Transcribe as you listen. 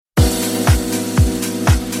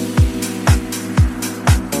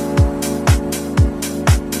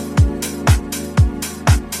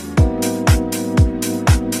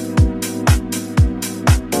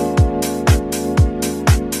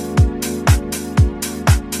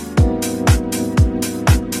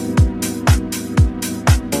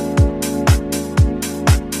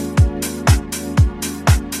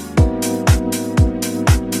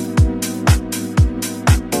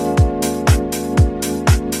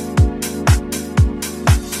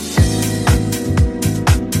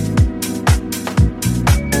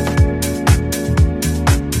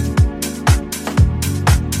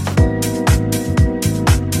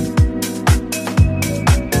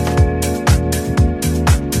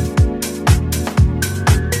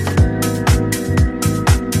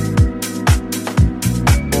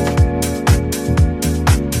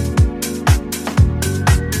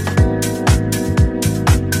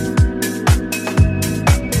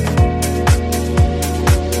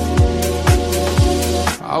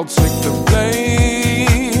take the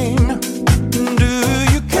blame. Do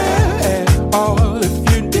you care at all? If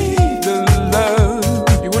you need the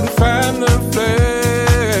love, you wouldn't fan the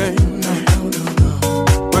flame.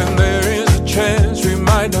 When there is a chance we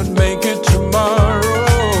might not make it tomorrow,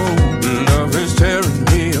 love is tearing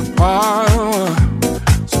me apart.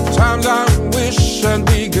 Sometimes I wish that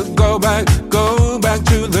we could go back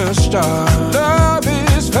to the start. Love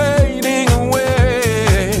is fading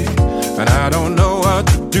away, and I don't know what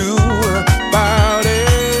to do about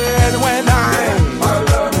it. When I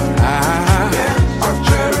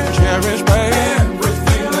cherish, babe,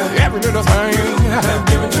 every little thing have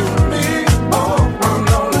given to me. Oh, I'm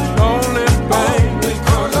lonely, babe,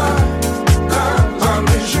 because I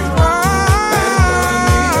miss you.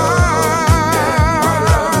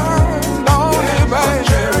 Lonely, babe,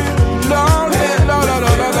 lonely,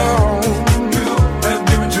 you have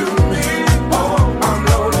given to me. Oh, I'm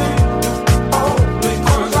lonely,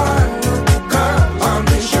 because I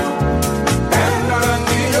miss you, and I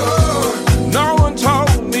need you. No one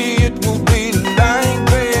told me it would be like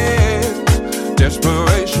this.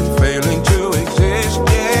 Desperation failing to exist,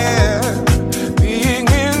 yeah. Being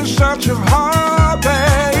in such a hard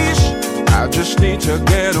place, I just need to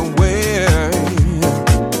get away.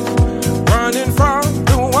 Running from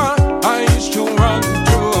the one I used to run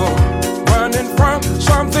to, running from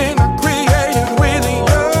something I created with you.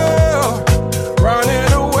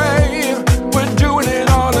 Running away, we're doing it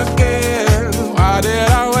all again. Why did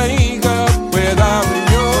I wake up without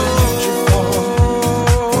you?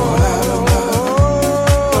 Fall out of love.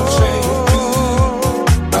 Don't say you do.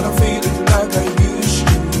 I don't feel it like I used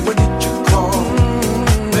to. When did you call?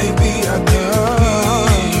 Maybe I didn't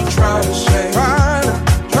hear you try to say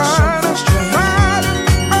something's changed.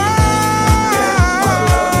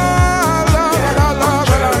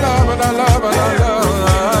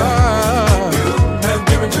 You have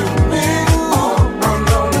given to me. Oh, I'm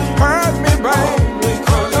lonely. Hurt me, babe,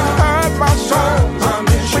 because you hurt my soul. I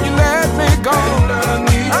miss you when you let me go. And I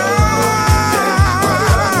need you.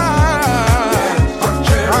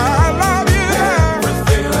 I love you.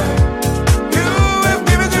 Everything you have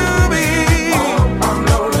given to me. Oh, I'm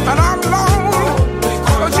lonely. And I'm lonely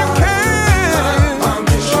because you can't. I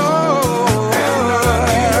miss you.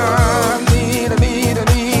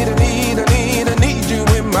 And I need you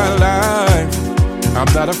in my life.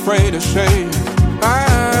 I'm not afraid to say I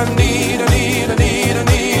need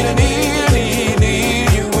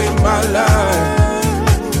you in my life.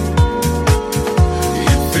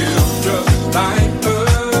 It feels just like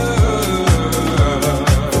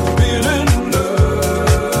feeling love.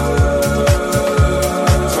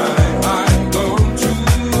 Time I go to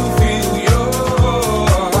feel your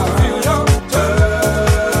touch.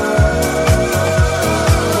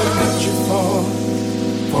 Let you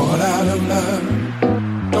fall out of love.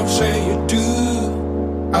 Don't say you do.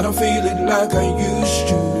 I don't feel it like I used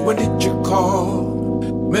to. When did you call?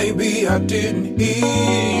 Maybe I didn't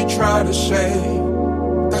hear you try to say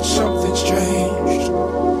that something's changed.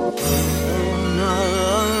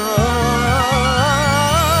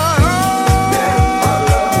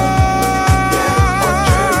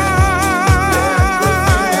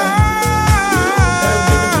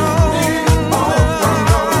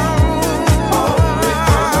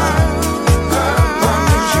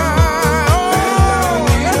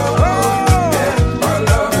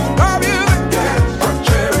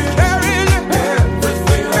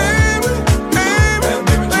 Everything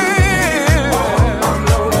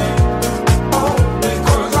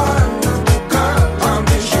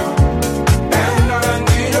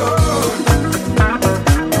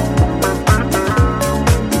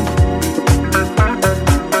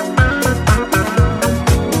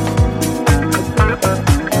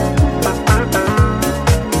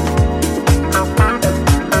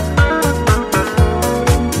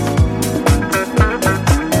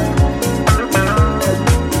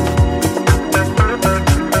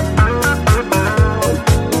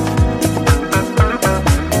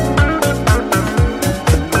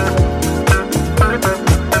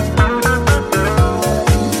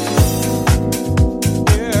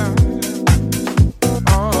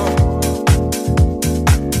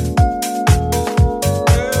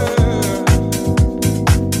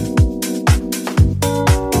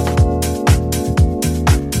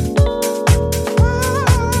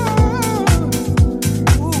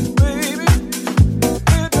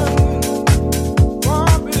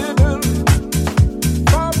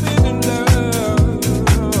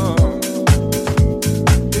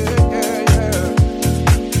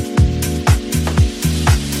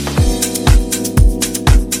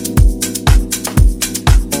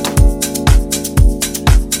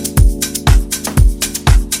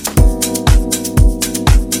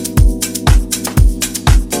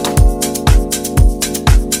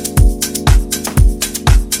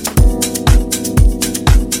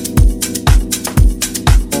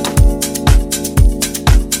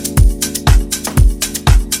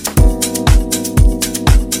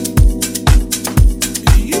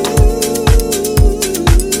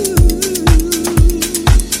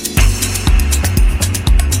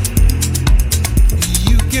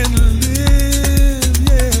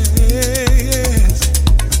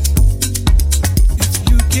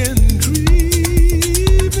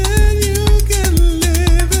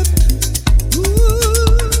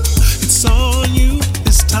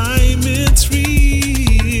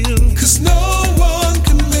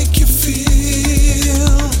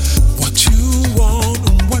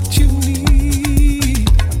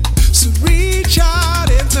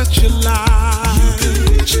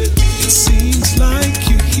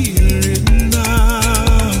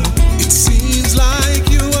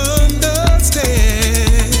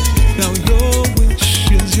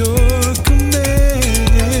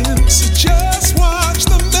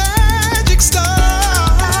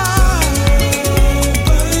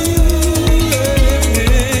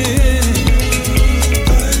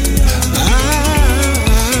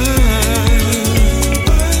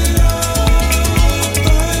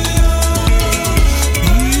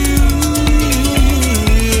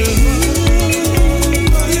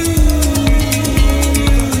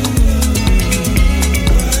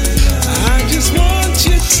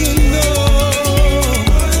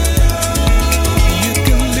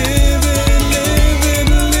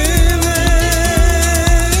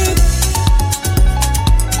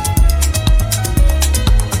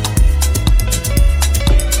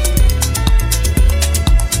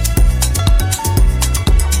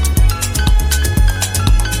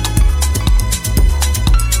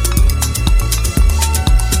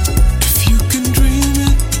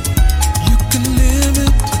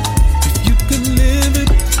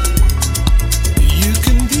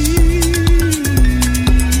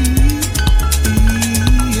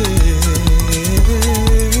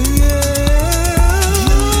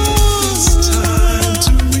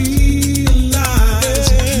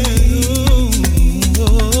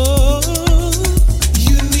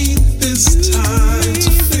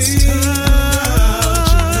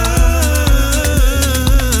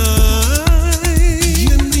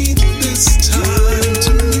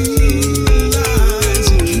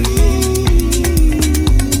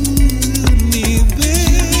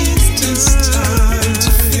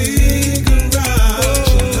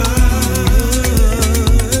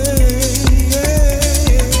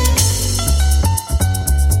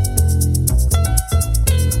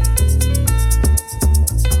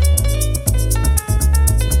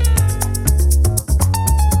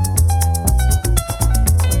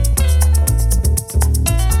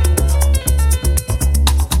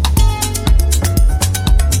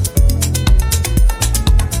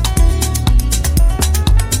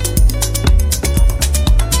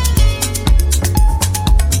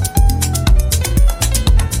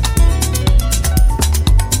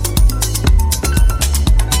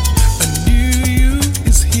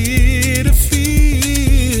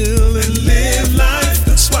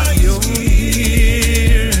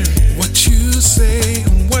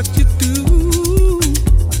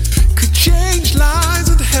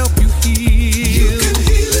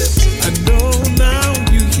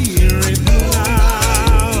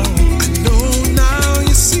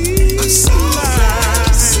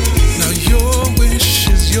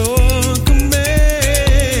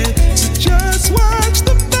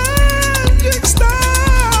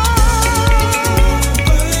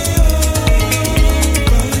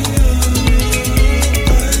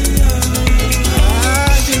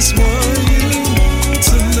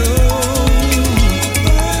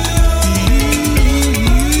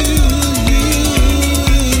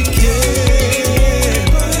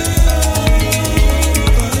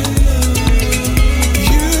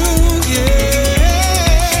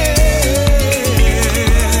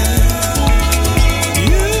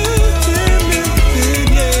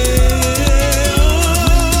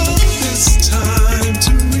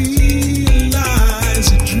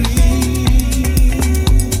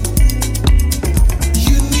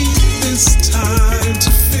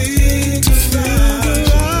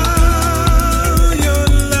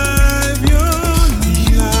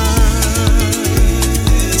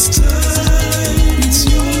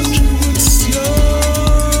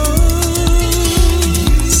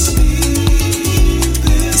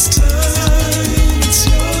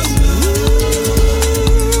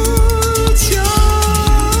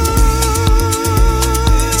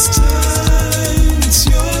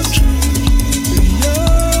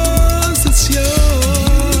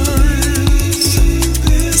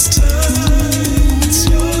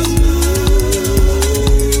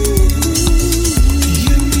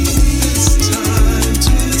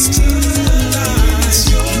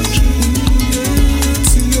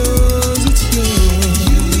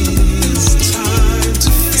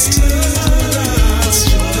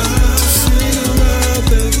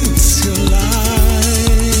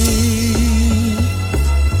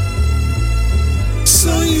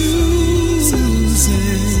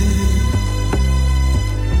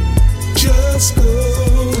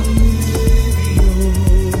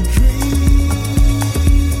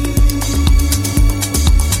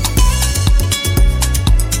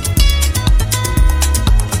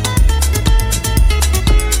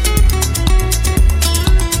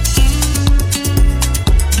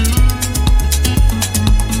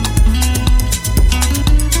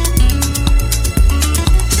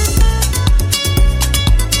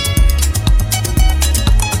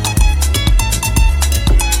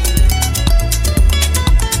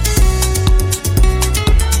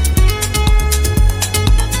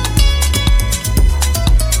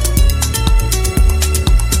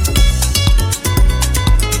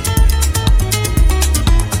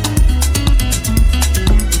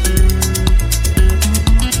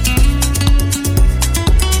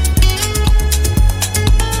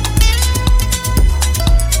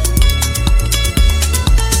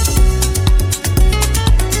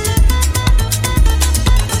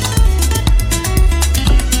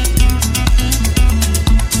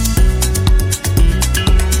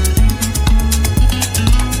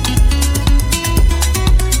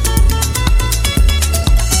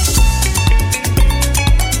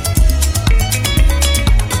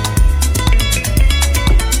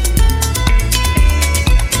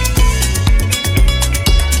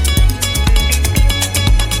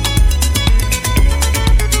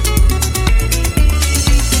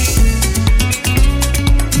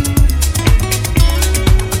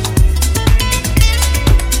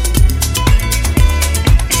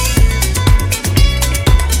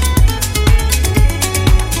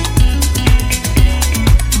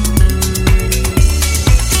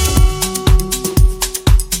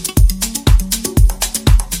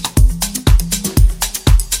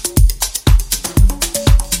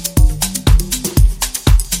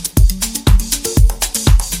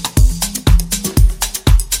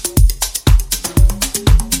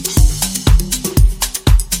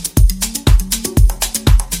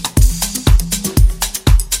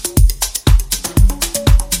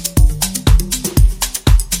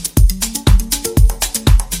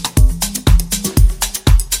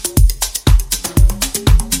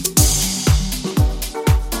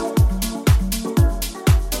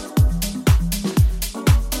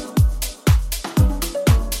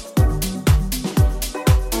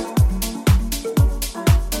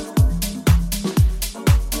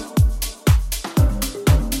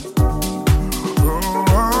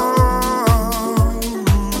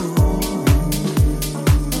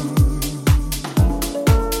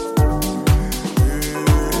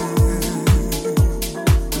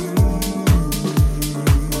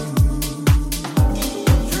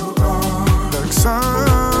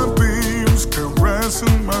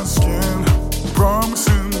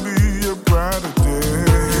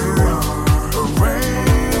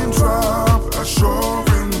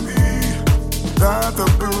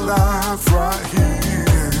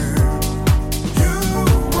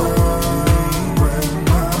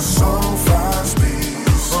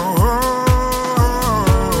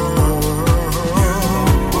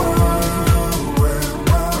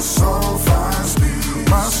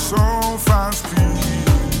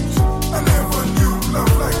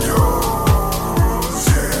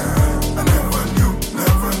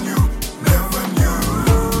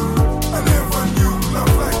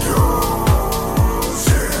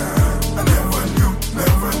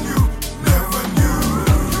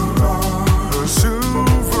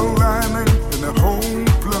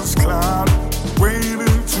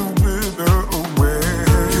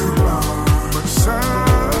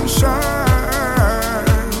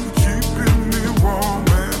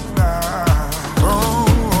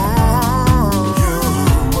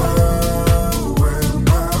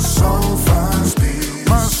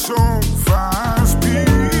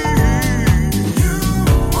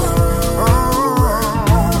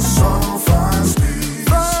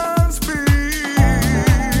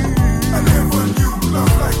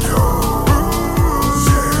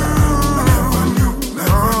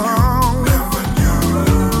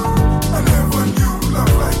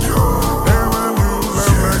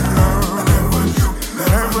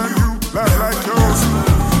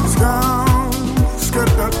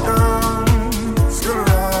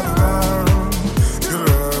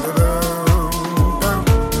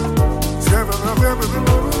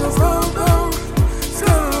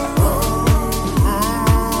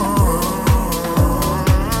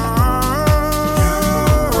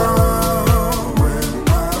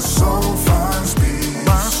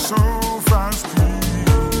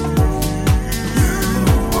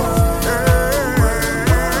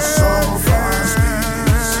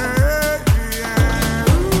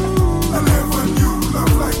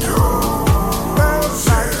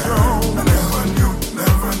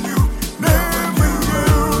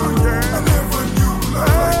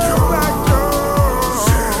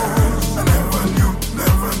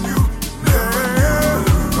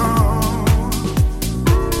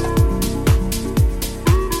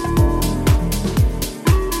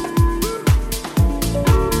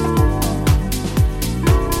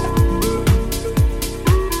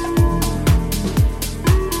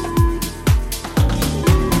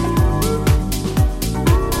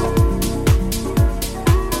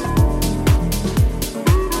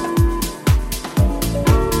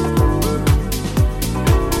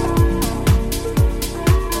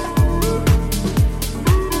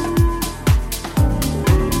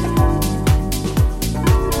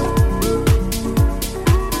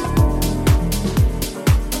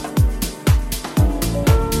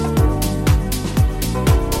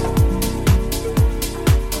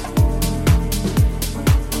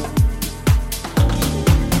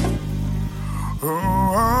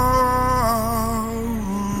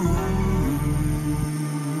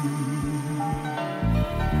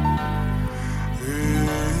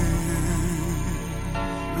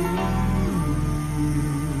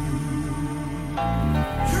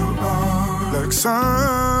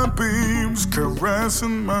Sunbeams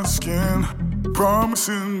caressing my skin,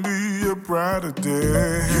 promising me a brighter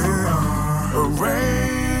day. You are a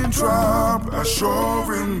raindrop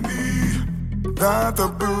assuring me that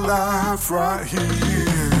there'll be life right here.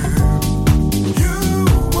 You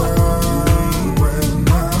were when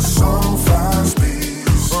my soul finds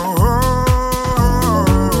peace. Oh,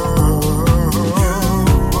 you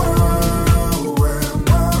were when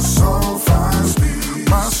my soul finds peace.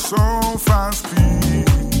 My soul finds peace.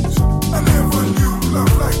 I never knew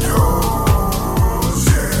love like yours.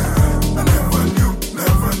 Yeah, I never knew,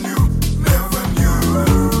 never knew, never knew.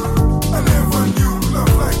 I never knew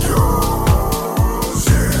love like yours.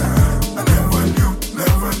 Yeah, I never knew,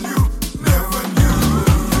 never knew, never knew.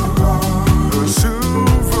 The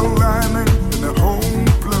silver lining in a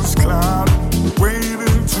hopeless cloud,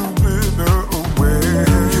 waiting to wither away.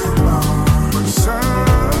 But sunshine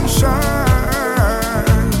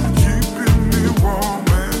keeping me warm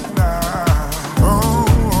at night. Oh,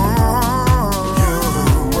 you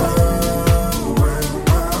were when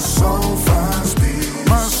my soul finds peace.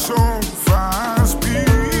 My soul finds peace.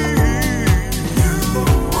 You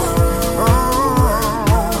were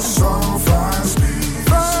my soul finds peace.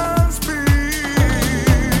 Finds peace.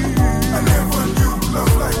 I never knew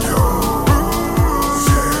love like yours.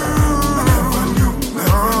 Yeah, I never knew,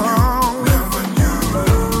 never knew, never knew.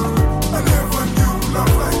 I never knew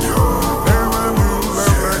love like yours. Never knew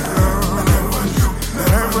love like yours. I never knew,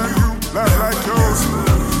 never knew love like yours.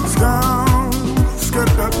 Down, skid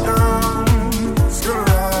that down, skid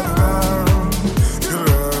right down, skid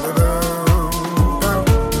right down.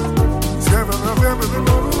 Skid right down,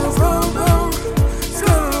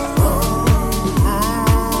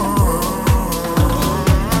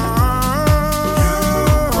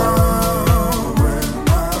 when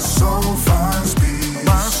my soul finds peace.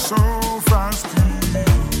 My soul finds peace.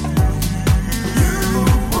 You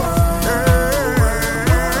were when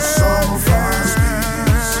my soul finds peace.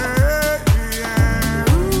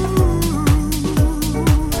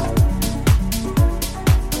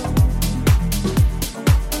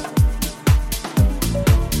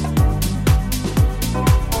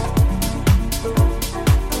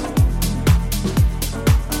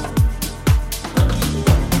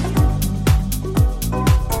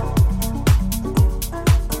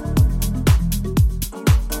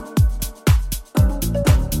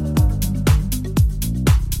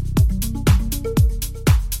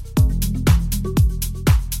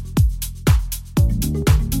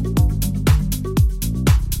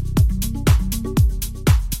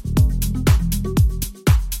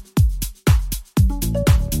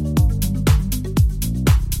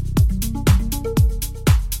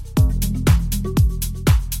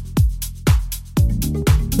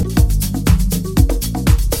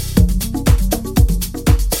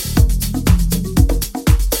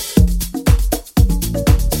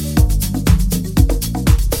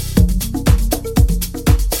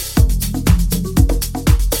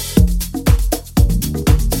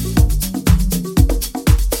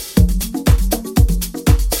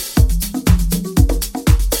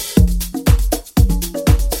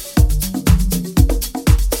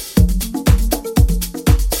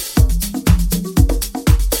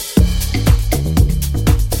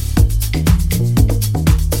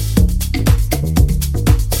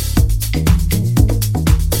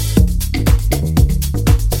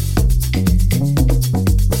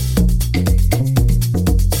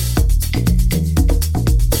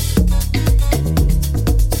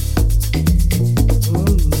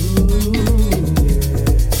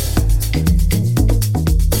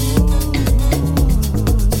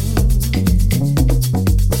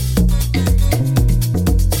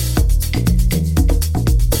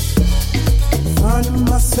 Finding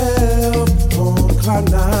myself on cloud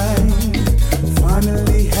nine,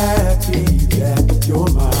 finally happy that you're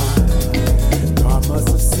mine. God must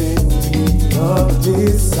have sent me up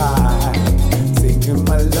this side, singing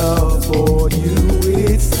my love for you,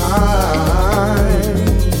 it's time.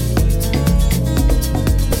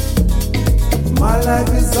 My life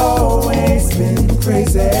has always been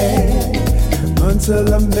crazy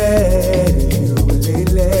until I met you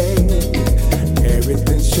lately.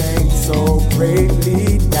 Everything's changed so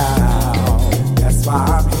greatly now. That's why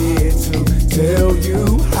I'm here to tell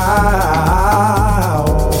you how.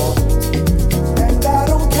 And I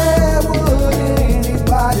don't care what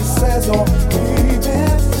anybody says or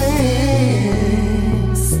even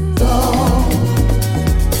thinks.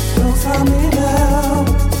 Don't stop me now.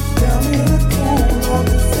 Tell me the truth, or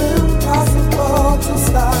it's impossible to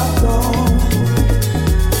stop.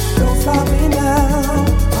 Don't stop me now.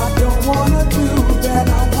 I don't wanna do that.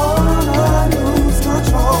 I wanna lose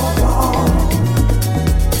control.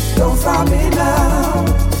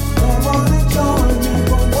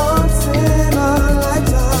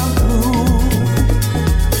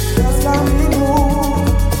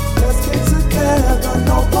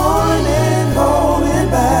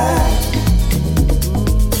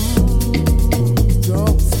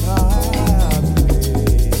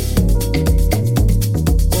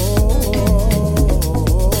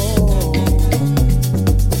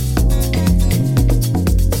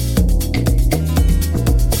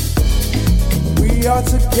 are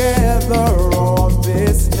together on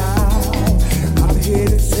this now. I'm here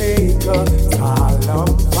to take a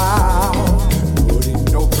solemn vow, putting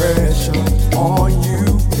no pressure on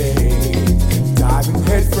you, babe. Diving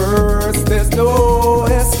head first, there's no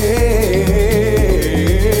escape.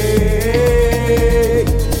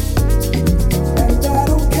 And I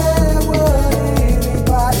don't care what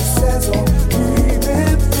anybody says or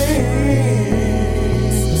even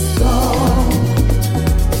thinks.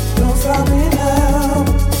 Don't stop me now.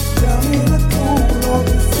 Tell me the cool or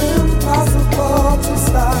it's impossible to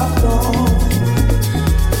stop.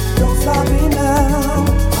 Don't stop me now.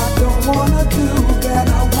 I don't wanna do that.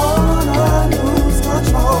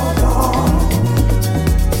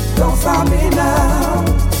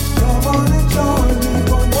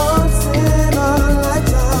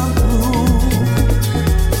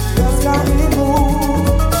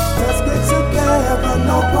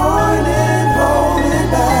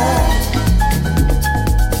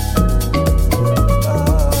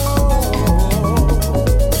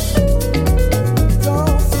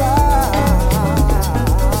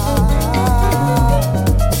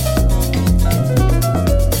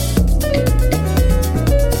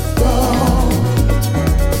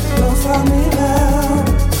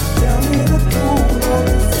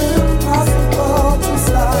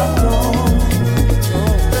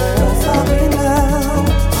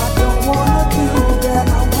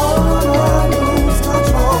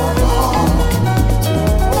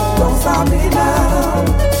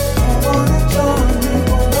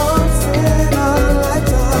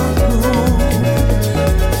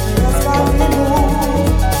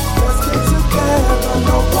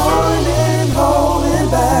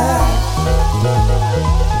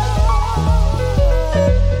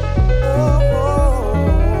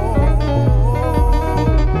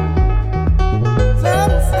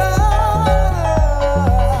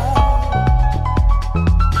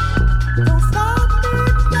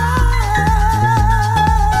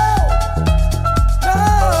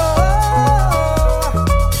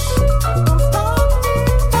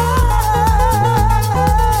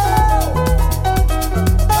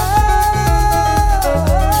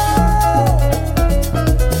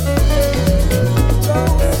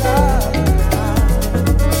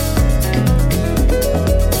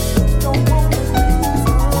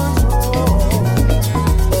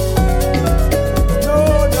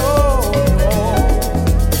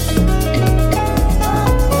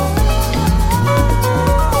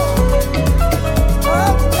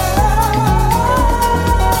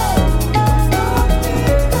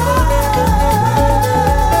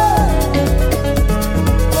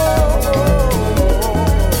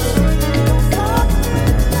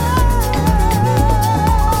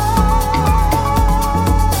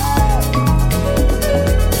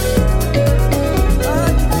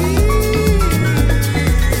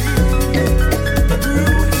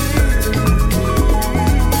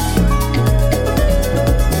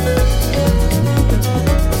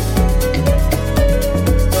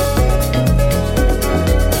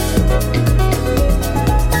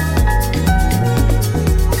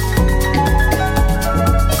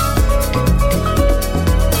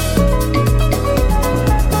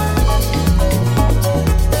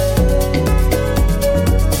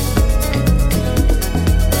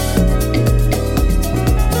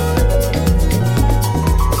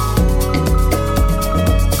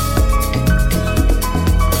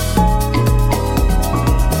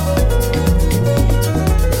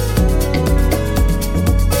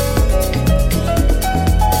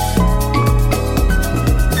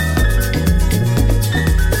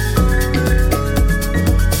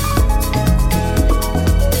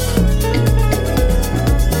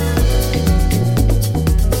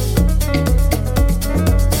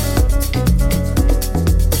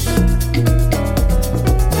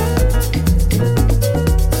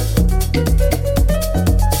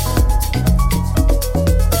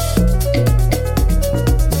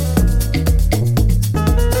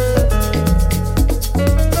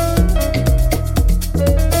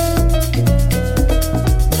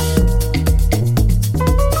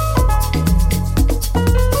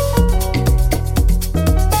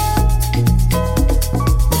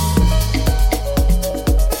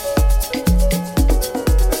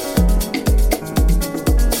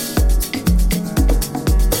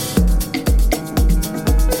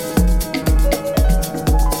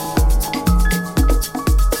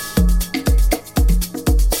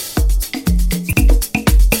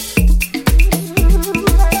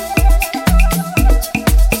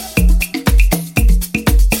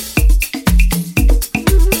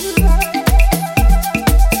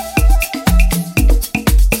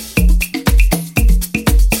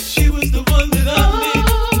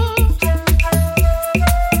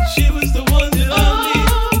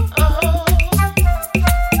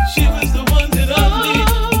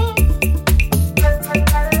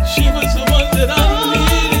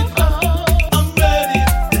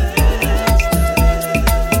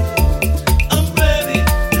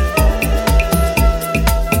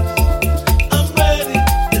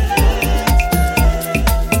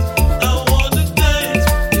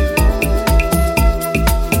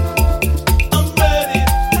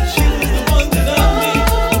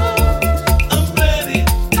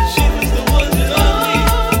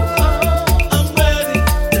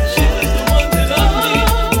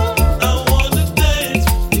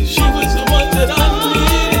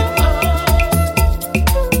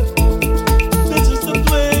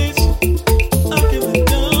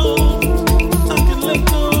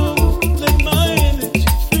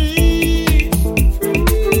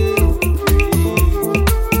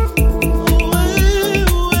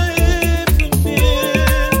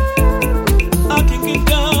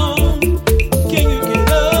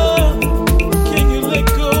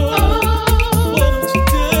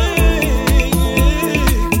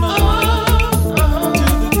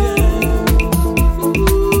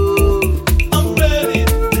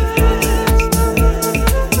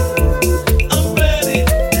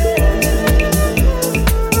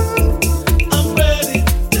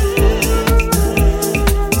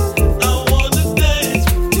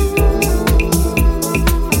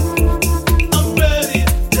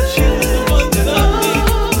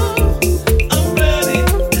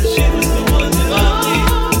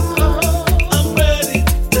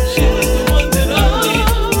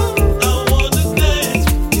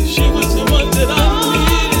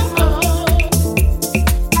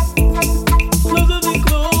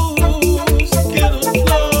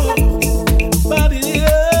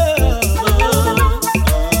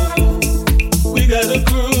 the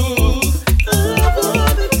groove.